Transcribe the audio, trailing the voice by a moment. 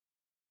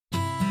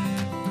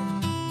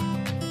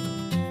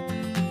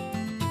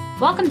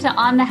Welcome to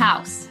On the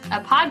House,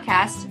 a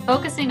podcast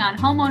focusing on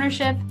home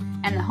ownership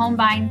and the home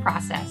buying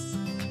process.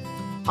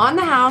 On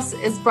the House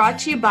is brought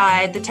to you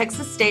by the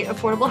Texas State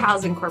Affordable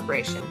Housing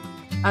Corporation,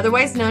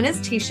 otherwise known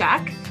as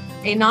TSAHC,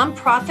 a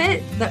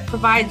nonprofit that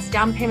provides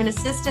down payment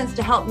assistance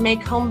to help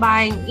make home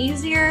buying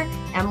easier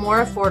and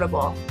more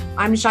affordable.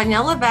 I'm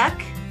Janelle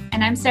Levesque.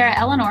 And I'm Sarah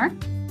Eleanor.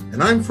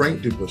 And I'm Frank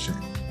Duplichet.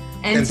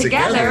 And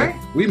together,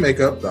 we make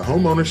up the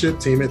home ownership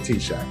team at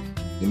TSAHC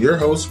and your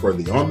host for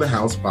the On the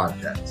House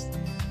podcast.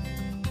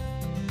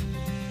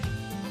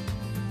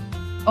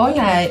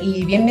 Hola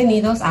y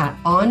bienvenidos a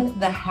On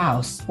the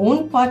House,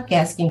 un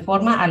podcast que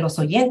informa a los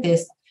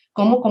oyentes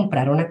cómo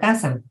comprar una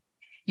casa.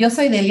 Yo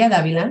soy Delia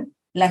Dávila,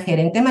 la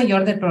gerente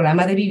mayor del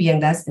Programa de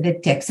Viviendas de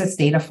Texas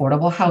State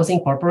Affordable Housing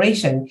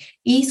Corporation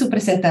y su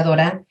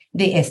presentadora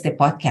de este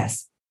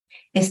podcast.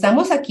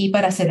 Estamos aquí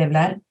para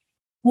celebrar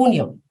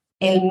Junio,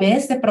 el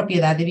mes de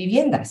Propiedad de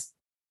Viviendas.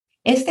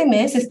 Este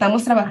mes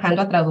estamos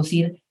trabajando a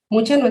traducir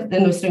mucha de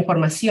nuestra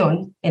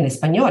información en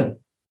español.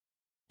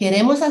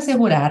 Queremos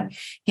asegurar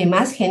que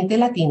más gente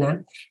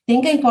latina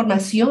tenga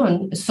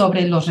información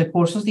sobre los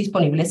recursos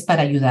disponibles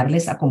para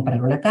ayudarles a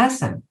comprar una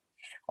casa.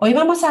 Hoy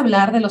vamos a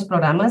hablar de los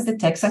programas de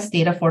Texas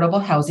State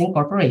Affordable Housing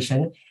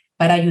Corporation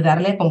para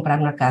ayudarle a comprar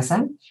una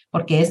casa,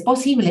 porque es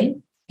posible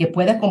que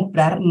pueda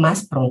comprar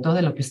más pronto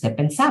de lo que usted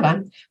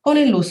pensaba con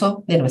el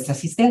uso de nuestra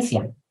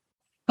asistencia.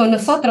 Con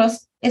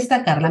nosotros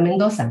está Karla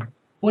Mendoza,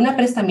 una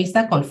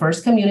prestamista con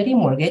First Community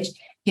Mortgage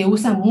que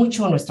usa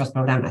mucho nuestros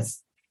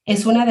programas.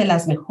 Es una de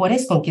las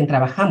mejores con quien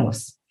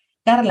trabajamos.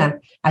 Karla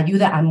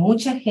ayuda a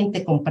mucha gente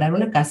a comprar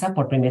una casa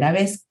por primera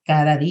vez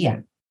cada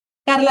día.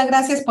 Karla,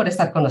 gracias por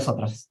estar con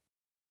nosotros.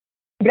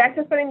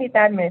 Gracias por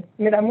invitarme.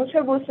 Me da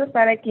mucho gusto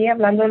estar aquí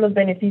hablando de los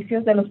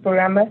beneficios de los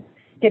programas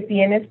que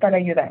tienes para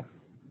ayudar.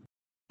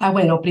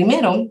 Bueno,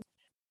 primero,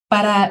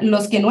 para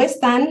los que no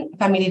están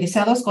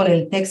familiarizados con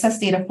el Texas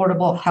State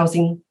Affordable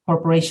Housing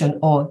Corporation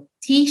o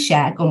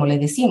TSAHC, como le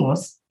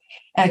decimos,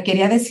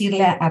 quería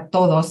decirle a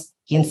todos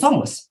quién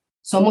somos.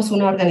 Somos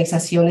una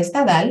organización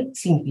estatal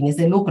sin fines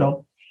de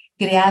lucro,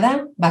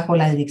 creada bajo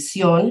la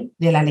dirección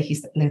de la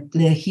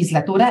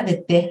legislatura de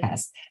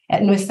Texas.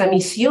 Nuestra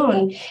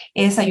misión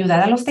es ayudar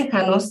a los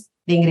tejanos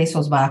de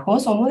ingresos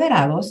bajos o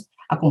moderados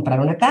a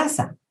comprar una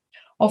casa.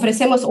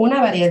 Ofrecemos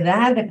una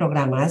variedad de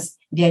programas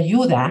de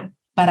ayuda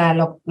para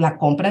la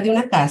compra de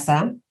una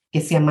casa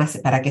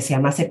para que sea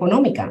más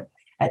económica.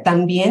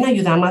 También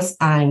ayudamos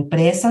a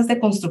empresas de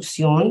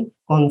construcción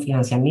con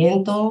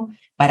financiamiento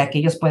para que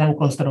ellos puedan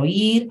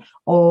construir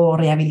o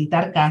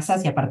rehabilitar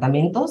casas y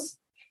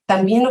apartamentos.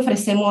 También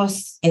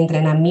ofrecemos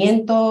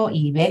entrenamiento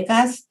y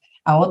becas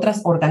a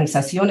otras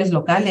organizaciones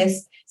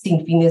locales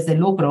sin fines de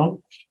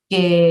lucro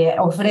que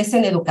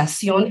ofrecen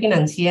educación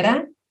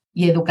financiera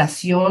y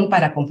educación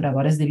para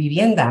compradores de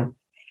vivienda,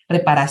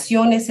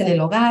 reparaciones en el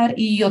hogar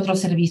y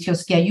otros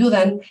servicios que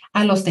ayudan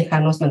a los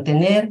tejanos a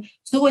mantener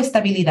su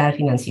estabilidad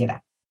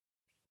financiera.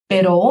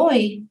 Pero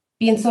hoy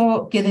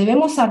pienso que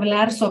debemos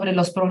hablar sobre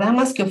los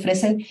programas que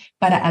ofrecen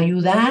para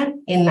ayudar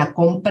en la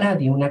compra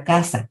de una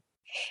casa.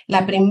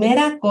 La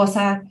primera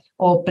cosa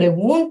o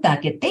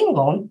pregunta que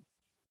tengo,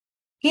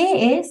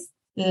 ¿qué es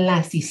la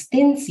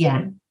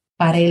asistencia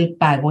para el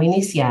pago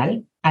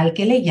inicial al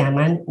que le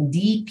llaman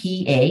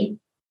DPA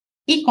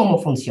y cómo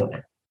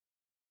funciona?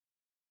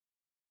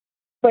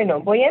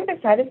 Bueno, voy a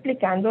empezar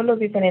explicando los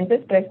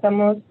diferentes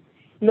préstamos,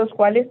 los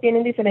cuales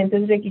tienen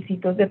diferentes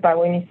requisitos de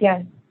pago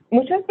inicial.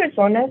 Muchas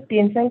personas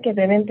piensan que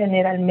deben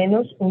tener al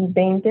menos un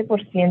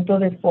 20%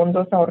 de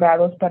fondos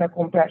ahorrados para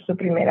comprar su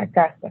primera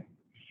casa.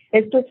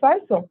 Esto es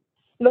falso.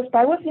 Los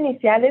pagos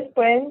iniciales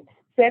pueden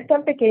ser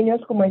tan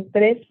pequeños como el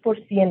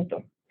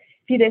 3%.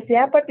 Si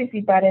desea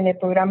participar en el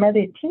programa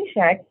de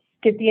TSAHC,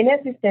 que tiene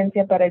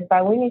asistencia para el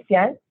pago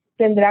inicial,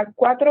 tendrá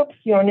 4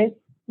 opciones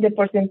de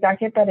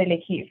porcentaje para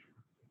elegir: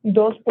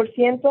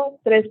 2%,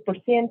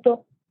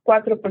 3%,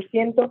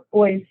 4%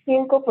 o el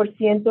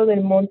 5%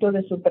 del monto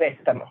de su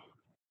préstamo.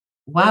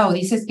 Wow,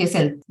 dices que es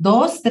el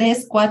 2,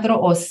 3,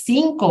 4 o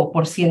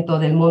 5%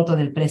 del monto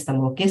del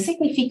préstamo. ¿Qué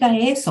significa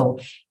eso?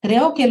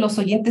 Creo que los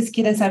oyentes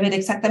quieren saber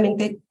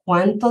exactamente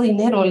cuánto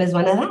dinero les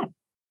van a dar.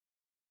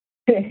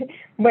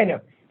 Bueno,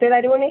 te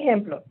daré un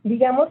ejemplo.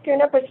 Digamos que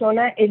una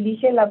persona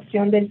elige la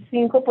opción del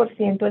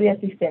 5% de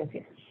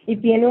asistencia y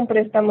tiene un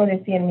préstamo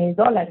de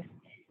 $100,000.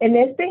 En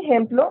este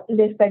ejemplo,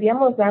 le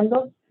estaríamos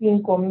dando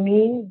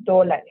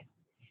 $5,000.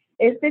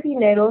 Este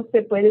dinero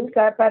se puede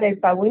usar para el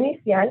pago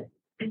inicial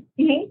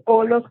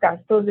o los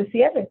gastos de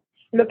cierre,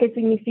 lo que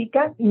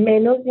significa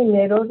menos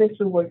dinero de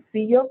su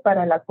bolsillo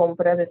para la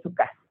compra de su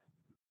casa.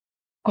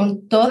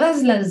 Con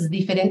todas las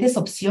diferentes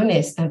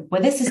opciones,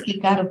 ¿puedes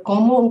explicar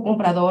cómo un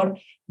comprador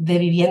de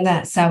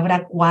vivienda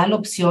sabrá cuál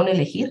opción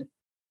elegir?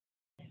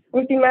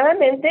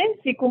 Últimamente,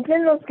 si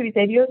cumplen los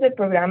criterios del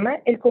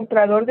programa, el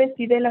comprador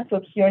decide las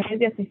opciones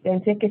de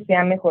asistencia que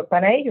sea mejor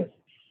para ellos.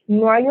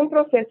 No hay un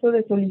proceso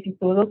de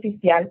solicitud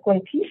oficial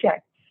con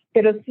TSAHC,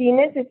 pero sí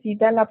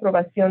necesita la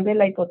aprobación de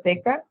la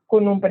hipoteca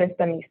con un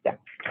prestamista.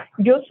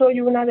 Yo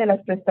soy una de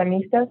las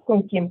prestamistas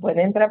con quien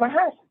pueden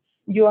trabajar.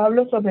 Yo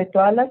hablo sobre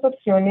todas las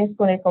opciones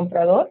con el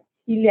comprador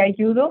y le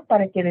ayudo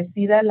para que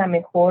decida la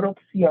mejor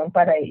opción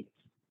para ellos.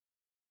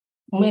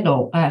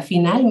 Bueno,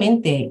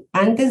 finalmente,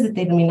 antes de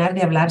terminar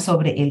de hablar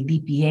sobre el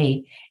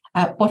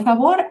DPA, por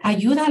favor,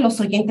 ayuda a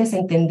los oyentes a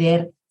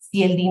entender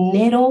si el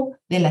dinero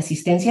de la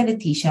asistencia de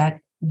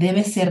TSAHC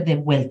debe ser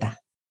devuelta.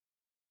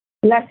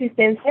 La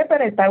asistencia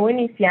para el pago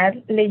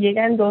inicial le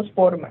llega en dos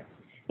formas.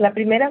 La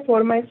primera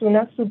forma es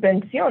una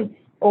subvención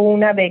o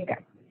una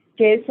beca,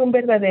 que es un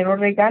verdadero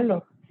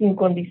regalo, sin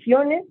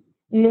condiciones,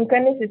 nunca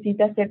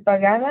necesita ser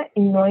pagada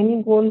y no hay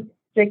ningún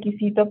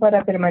requisito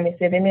para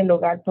permanecer en el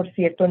hogar por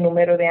cierto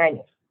número de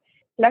años.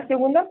 La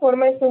segunda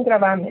forma es un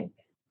gravamen,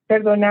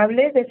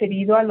 perdonable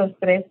deferido a los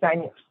 3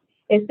 años.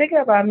 Este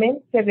gravamen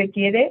se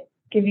requiere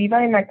que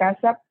viva en la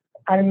casa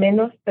al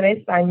menos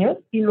 3 años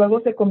y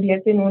luego se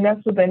convierte en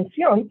una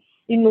subvención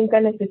y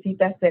nunca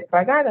necesita ser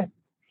pagada.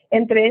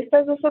 Entre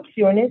estas dos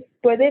opciones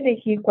puede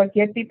elegir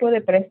cualquier tipo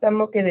de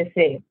préstamo que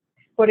desee.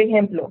 Por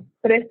ejemplo,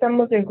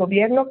 préstamos del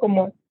gobierno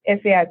como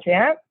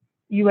FHA,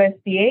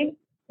 USDA,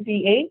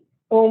 VA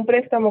o un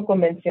préstamo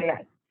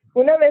convencional.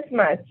 Una vez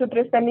más, su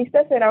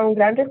prestamista será un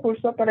gran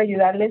recurso para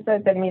ayudarles a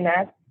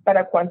determinar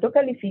para cuánto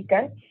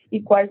califican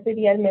y cuál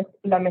sería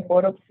la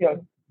mejor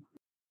opción.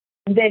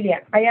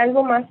 Delia, ¿hay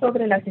algo más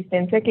sobre la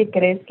asistencia que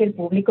crees que el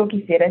público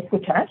quisiera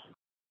escuchar?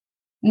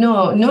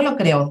 No, no lo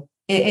creo.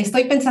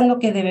 Estoy pensando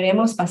que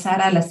deberemos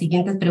pasar a las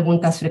siguientes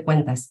preguntas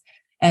frecuentes.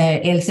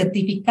 El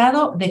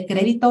Certificado de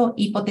Crédito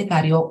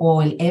Hipotecario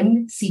o el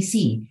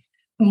MCC.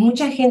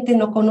 Mucha gente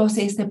no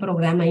conoce este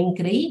programa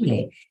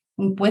increíble.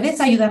 ¿Puedes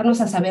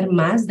ayudarnos a saber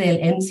más del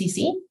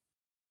MCC?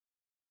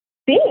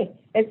 Sí,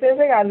 este es el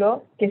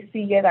regalo que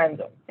sigue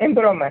dando. En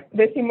broma,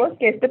 decimos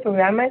que este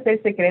programa es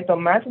el secreto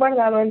más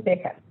guardado en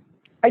Texas.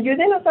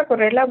 Ayúdenos a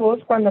correr la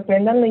voz cuando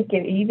aprendan lo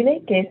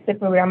increíble que este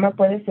programa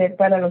puede ser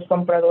para los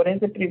compradores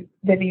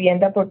de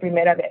vivienda por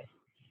primera vez,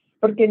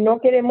 porque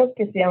no queremos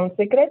que sea un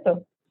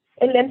secreto.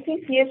 El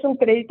MCC es un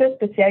crédito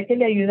especial que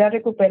le ayuda a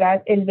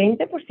recuperar el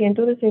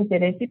 20% de su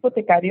interés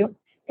hipotecario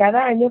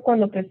cada año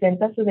cuando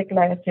presenta su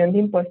declaración de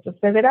impuestos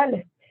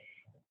federales.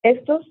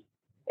 Esto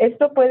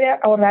puede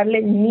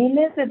ahorrarle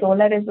miles de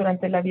dólares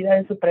durante la vida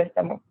de su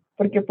préstamo,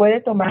 porque puede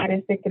tomar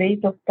este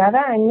crédito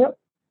cada año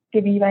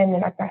que viva en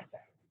la casa.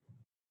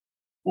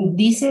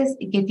 Dices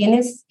que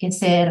tienes que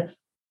ser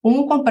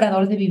un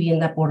comprador de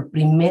vivienda por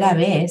primera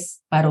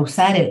vez para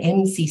usar el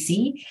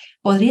MCC.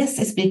 ¿Podrías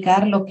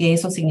explicar lo que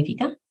eso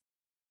significa?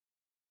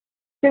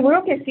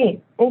 Seguro que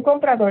sí. Un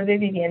comprador de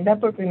vivienda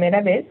por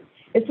primera vez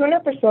es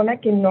una persona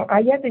que no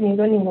haya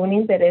tenido ningún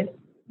interés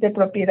de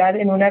propiedad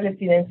en una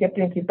residencia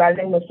principal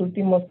en los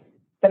últimos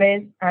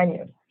 3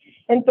 años.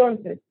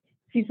 Entonces,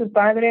 si su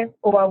padre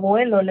o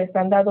abuelo les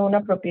han dado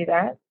una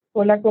propiedad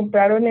o la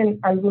compraron en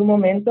algún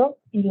momento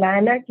y la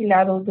han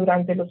alquilado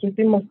durante los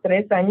últimos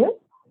 3 años,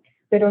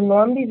 pero no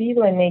han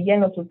vivido en ella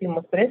en los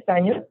últimos 3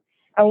 años,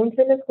 aún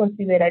se les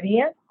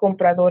consideraría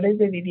compradores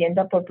de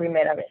vivienda por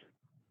primera vez.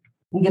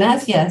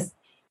 Gracias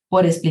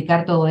por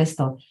explicar todo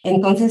esto.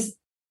 Entonces,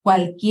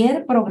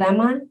 cualquier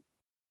programa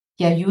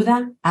que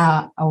ayuda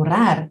a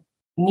ahorrar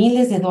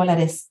miles de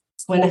dólares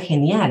suena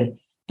genial,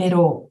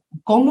 pero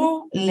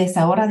 ¿cómo les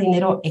ahorra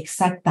dinero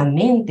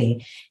exactamente?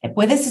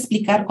 ¿Puedes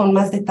explicar con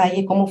más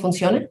detalle cómo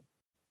funciona?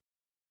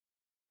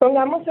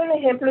 Pongamos un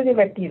ejemplo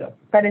divertido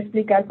para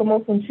explicar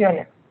cómo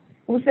funciona.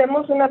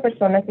 Usemos una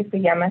persona que se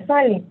llama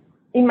Sally.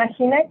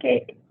 Imagina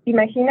que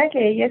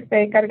ella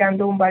esté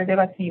cargando un balde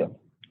vacío.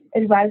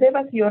 El balde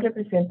vacío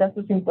representa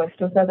sus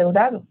impuestos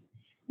adeudados.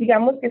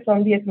 Digamos que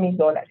son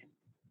 $10,000.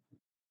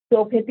 Su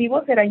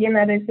objetivo será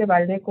llenar ese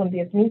balde con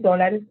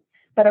 $10,000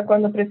 para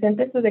cuando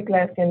presente su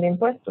declaración de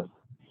impuestos.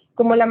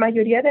 Como la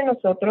mayoría de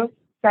nosotros,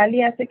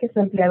 Sally hace que su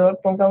empleador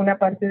ponga una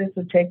parte de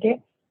su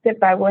cheque de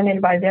pago en el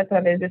balde a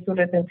través de su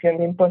retención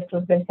de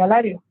impuestos del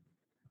salario.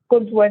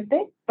 Con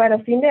suerte, para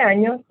fin de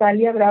año,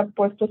 Sally habrá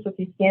puesto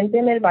suficiente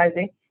en el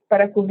balde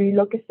para cubrir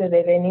lo que se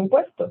debe en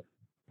impuestos.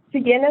 Si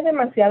llena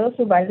demasiado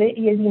su balde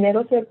y el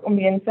dinero se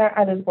comienza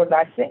a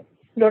desbordarse,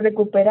 lo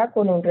recupera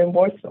con un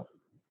reembolso.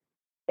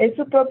 Es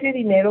su propio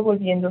dinero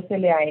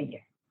volviéndosele a ella.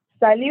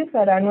 Sally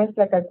usará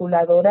nuestra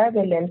calculadora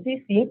del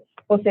MCC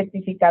o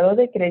Certificado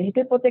de Crédito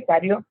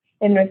Hipotecario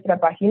en nuestra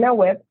página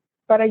web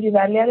para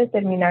ayudarle a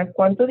determinar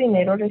cuánto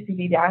dinero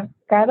recibirá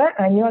cada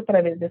año a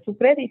través de su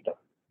crédito.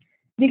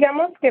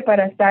 Digamos que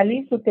para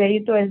Sally su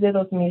crédito es de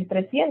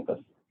 $2,300.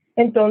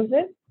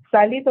 Entonces,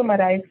 Sally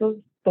tomará esos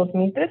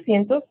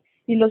 $2,300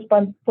 y los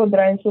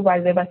pondrá en su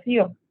balde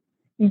vacío.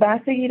 Va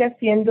a seguir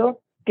haciendo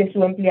que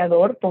su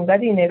empleador ponga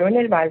dinero en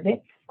el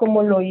balde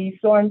como lo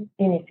hizo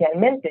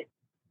inicialmente,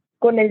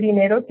 con el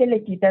dinero que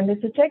le quitan de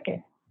su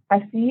cheque.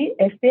 Así,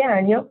 este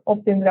año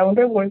obtendrá un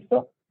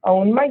reembolso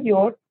aún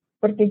mayor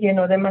porque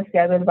llenó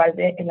demasiado el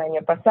balde el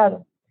año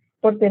pasado,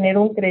 por tener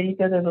un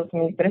crédito de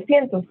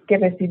 $2,300 que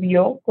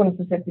recibió con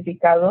su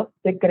certificado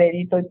de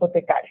crédito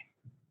hipotecario.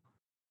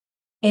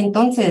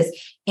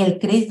 Entonces, el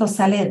crédito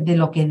sale de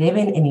lo que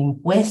deben en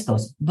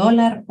impuestos,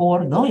 dólar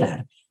por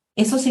dólar.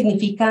 Eso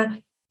significa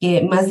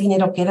que más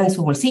dinero queda en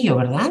su bolsillo,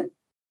 ¿verdad?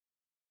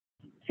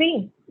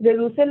 Sí,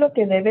 deduce lo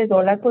que debe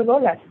dólar por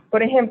dólar.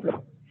 Por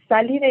ejemplo,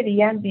 Sally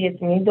debía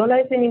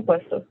 $10,000 en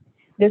impuestos.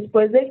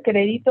 Después del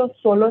crédito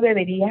solo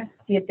debería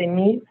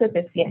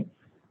 $7,700.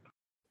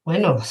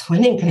 Bueno,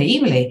 suena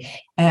increíble.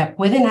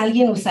 ¿Pueden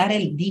alguien usar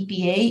el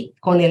DPA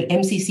con el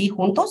MCC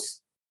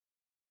juntos?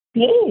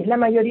 Sí, la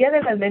mayoría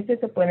de las veces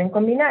se pueden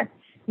combinar.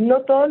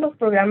 No todos los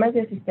programas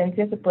de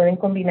asistencia se pueden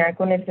combinar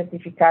con el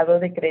certificado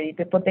de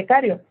crédito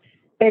hipotecario,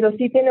 pero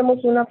sí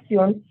tenemos una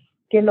opción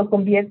que lo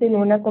convierte en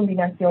una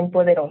combinación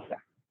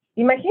poderosa.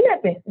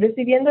 Imagínate,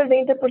 recibiendo el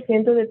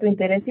 20% de tu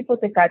interés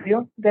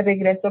hipotecario de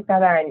regreso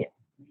cada año.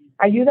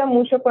 Ayuda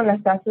mucho con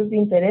las tasas de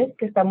interés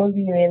que estamos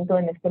viviendo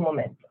en este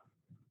momento.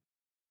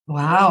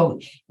 ¡Wow!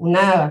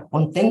 Una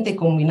potente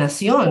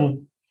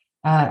combinación.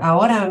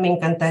 Ahora me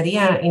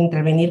encantaría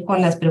intervenir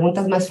con las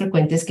preguntas más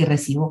frecuentes que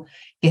recibo,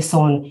 que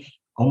son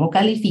 ¿cómo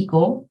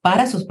califico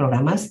para sus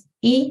programas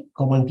y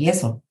cómo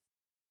empiezo?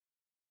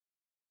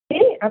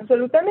 Sí,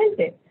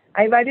 absolutamente.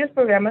 Hay varios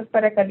programas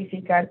para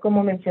calificar,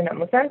 como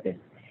mencionamos antes.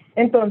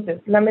 Entonces,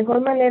 la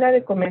mejor manera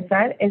de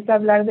comenzar es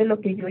hablar de lo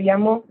que yo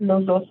llamo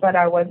los dos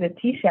paraguas de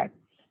TSAHC.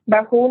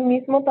 Bajo un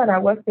mismo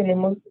paraguas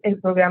tenemos el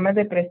programa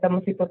de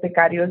préstamos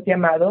hipotecarios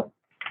llamado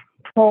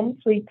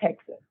Homeownership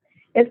Texas.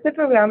 Este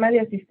programa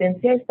de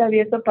asistencia está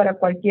abierto para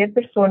cualquier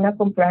persona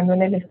comprando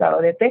en el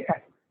estado de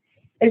Texas.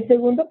 El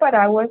segundo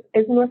paraguas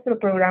es nuestro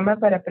programa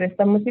para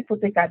préstamos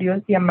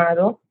hipotecarios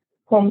llamado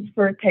Homes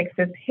for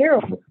Texas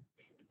Heroes.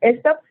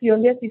 Esta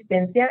opción de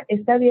asistencia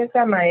está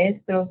abierta a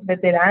maestros,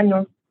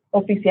 veteranos,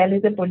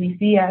 oficiales de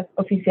policías,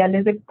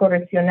 oficiales de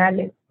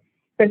correccionales,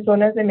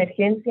 personas de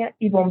emergencia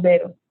y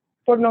bomberos,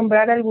 por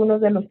nombrar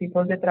algunos de los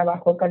tipos de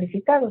trabajo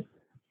calificados.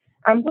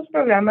 Ambos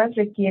programas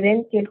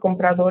requieren que el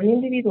comprador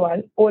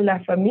individual o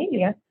la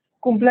familia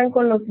cumplan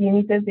con los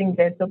límites de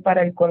ingreso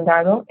para el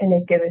condado en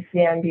el que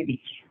desean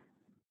vivir.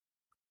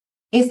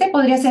 Este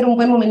podría ser un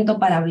buen momento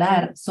para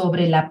hablar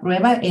sobre la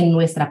prueba en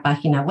nuestra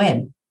página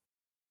web.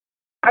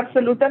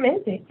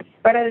 Absolutamente.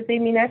 Para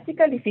determinar si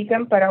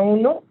califican para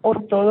uno o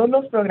todos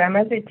los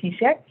programas de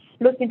TSAHC,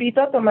 los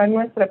invito a tomar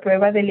nuestra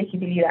prueba de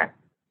elegibilidad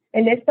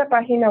en esta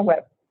página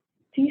web,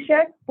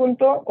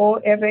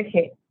 tsahc.org.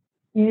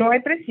 No hay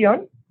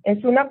presión,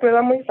 es una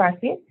prueba muy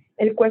fácil.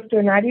 El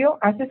cuestionario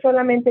hace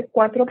solamente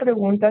 4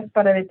 preguntas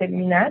para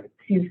determinar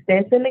si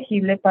usted es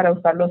elegible para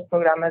usar los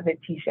programas de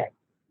TSAHC.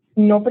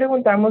 No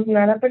preguntamos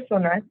nada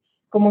personal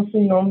como su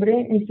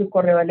nombre ni su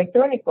correo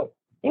electrónico.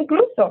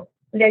 Incluso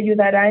le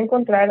ayudará a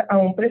encontrar a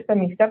un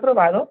prestamista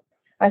aprobado,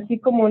 así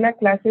como una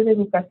clase de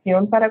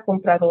educación para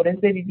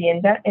compradores de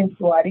vivienda en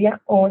su área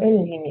o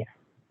en línea.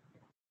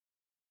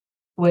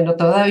 Bueno,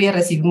 todavía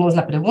recibimos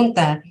la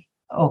pregunta.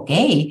 Ok,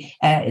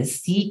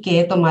 sí que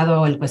he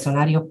tomado el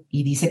cuestionario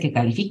y dice que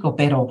califico,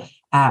 pero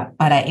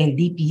para el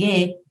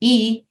DPA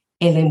y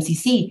el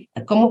MCC,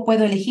 ¿cómo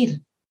puedo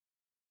elegir?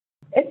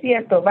 Es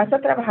cierto, vas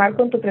a trabajar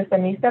con tu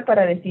prestamista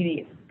para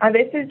decidir. A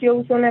veces yo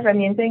uso una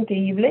herramienta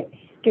increíble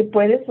que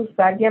puedes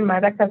usar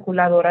llamada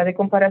calculadora de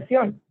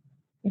comparación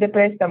de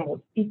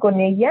préstamos, y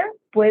con ella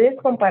puedes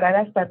comparar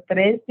hasta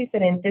 3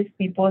 diferentes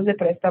tipos de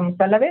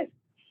préstamos a la vez.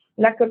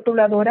 La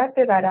calculadora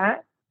te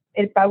dará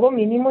el pago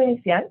mínimo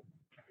inicial,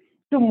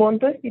 su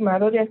monto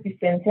estimado de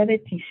asistencia de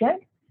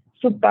TSAHC,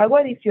 su pago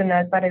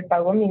adicional para el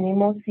pago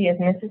mínimo si es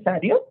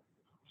necesario,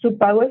 su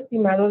pago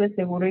estimado de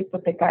seguro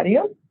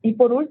hipotecario y,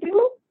 por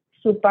último,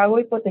 su pago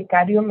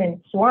hipotecario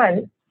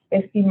mensual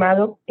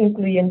estimado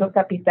incluyendo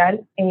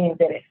capital e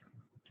interés.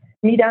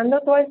 Mirando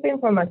toda esta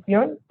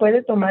información,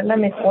 puede tomar la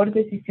mejor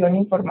decisión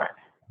informada.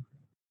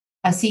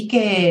 Así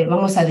que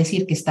vamos a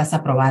decir que estás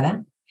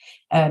aprobada.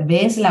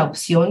 Ves la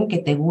opción que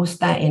te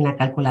gusta en la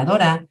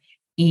calculadora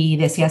y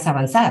deseas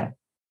avanzar.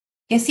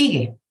 ¿Qué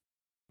sigue?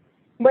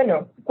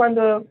 Bueno,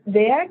 cuando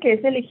vea que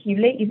es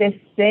elegible y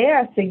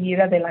desea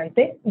seguir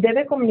adelante,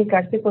 debe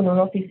comunicarse con un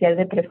oficial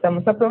de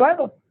préstamos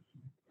aprobado.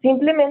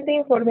 Simplemente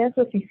informe a su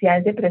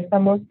oficial de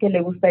préstamos que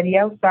le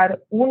gustaría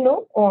usar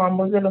uno o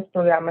ambos de los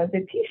programas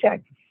de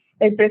TSAHC.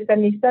 El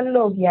prestamista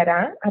lo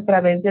guiará a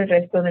través del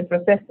resto del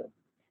proceso,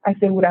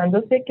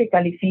 asegurándose que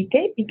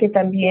califique y que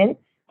también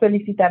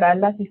solicitará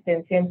la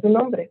asistencia en su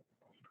nombre.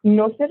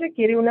 No se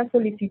requiere una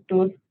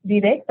solicitud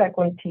directa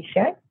con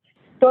TSAHC.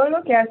 Todo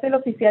lo que hace el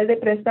oficial de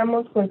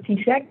préstamos con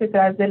TSAHC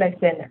detrás de la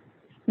escena,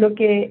 lo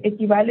que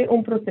equivale a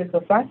un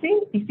proceso fácil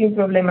y sin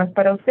problemas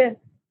para usted.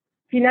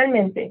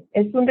 Finalmente,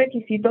 es un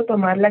requisito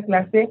tomar la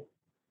clase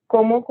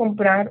Cómo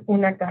comprar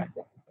una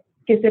casa,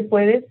 que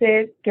puede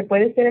ser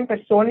en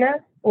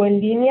persona o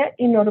en línea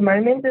y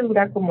normalmente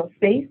dura como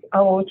 6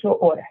 a 8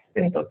 horas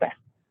en total.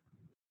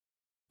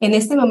 En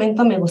este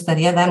momento me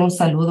gustaría dar un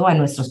saludo a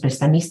nuestros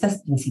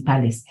prestamistas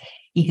principales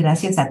y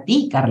gracias a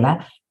ti,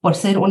 Karla, por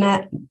ser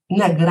una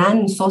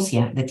gran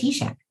socia de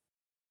TSAHC.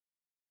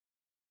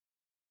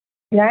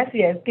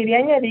 Gracias. Quería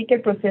añadir que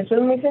el proceso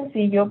es muy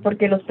sencillo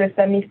porque los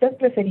prestamistas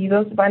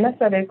preferidos van a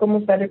saber cómo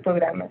usar el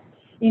programa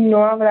y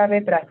no habrá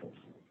retrasos.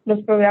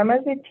 Los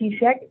programas de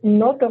TSAHC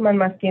no toman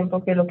más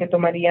tiempo que lo que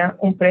tomaría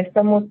un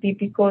préstamo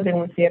típico de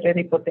un cierre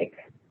de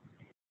hipoteca.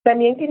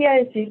 También quería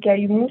decir que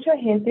hay mucha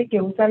gente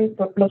que usa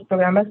los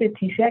programas de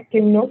TSAHC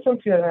que no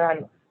son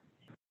ciudadanos.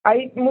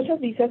 Hay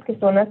muchas visas que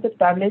son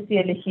aceptables y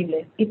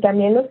elegibles, y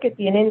también los que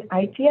tienen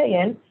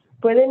ITIN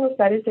pueden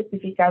usar el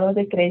Certificado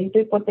de Crédito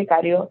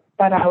Hipotecario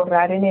para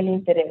ahorrar en el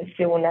interés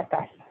de una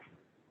casa,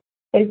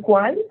 el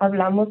cual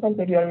hablamos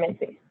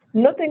anteriormente.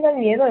 No tengan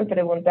miedo en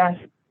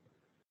preguntar.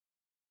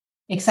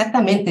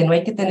 Exactamente, no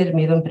hay que tener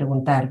miedo en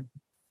preguntar.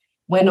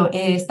 Bueno,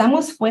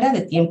 estamos fuera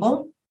de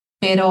tiempo,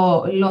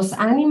 pero los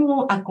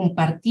animo a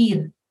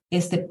compartir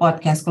este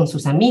podcast con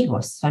sus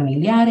amigos,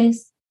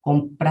 familiares,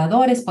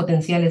 compradores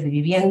potenciales de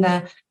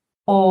vivienda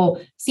o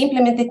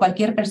simplemente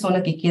cualquier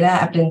persona que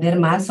quiera aprender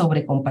más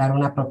sobre comprar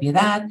una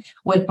propiedad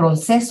o el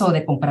proceso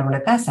de comprar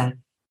una casa.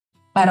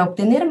 Para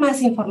obtener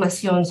más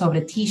información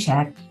sobre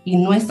TSAHC y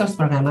nuestros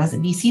programas,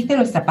 visite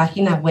nuestra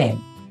página web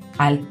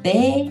al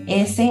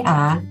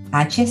TSAHC.org.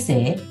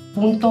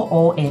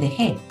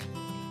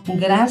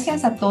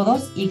 Gracias a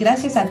todos y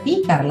gracias a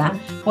ti, Karla,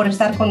 por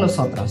estar con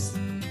nosotros.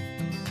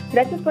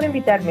 Gracias por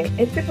invitarme.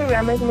 Este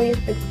programa es muy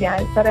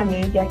especial para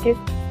mí, ya que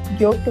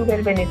yo obtuve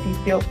el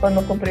beneficio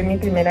cuando compré mi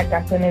primera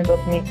casa en el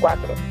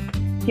 2004.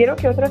 Quiero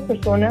que otras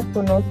personas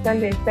conozcan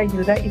de esta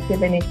ayuda y se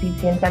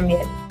beneficien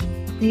también.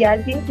 Si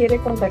alguien quiere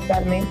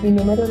contactarme, mi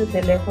número de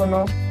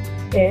teléfono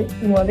es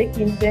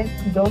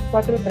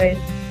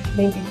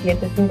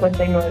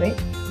 915-243-2759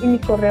 y mi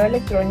correo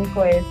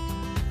electrónico es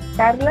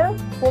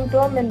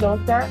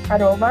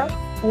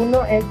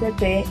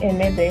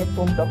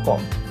karla.mendoza@1stmd.com.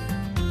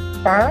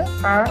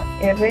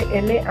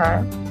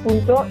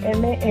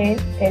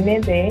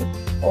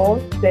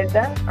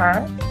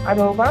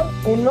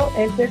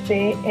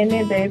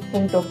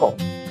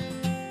 karla.mendoza@1stmd.com.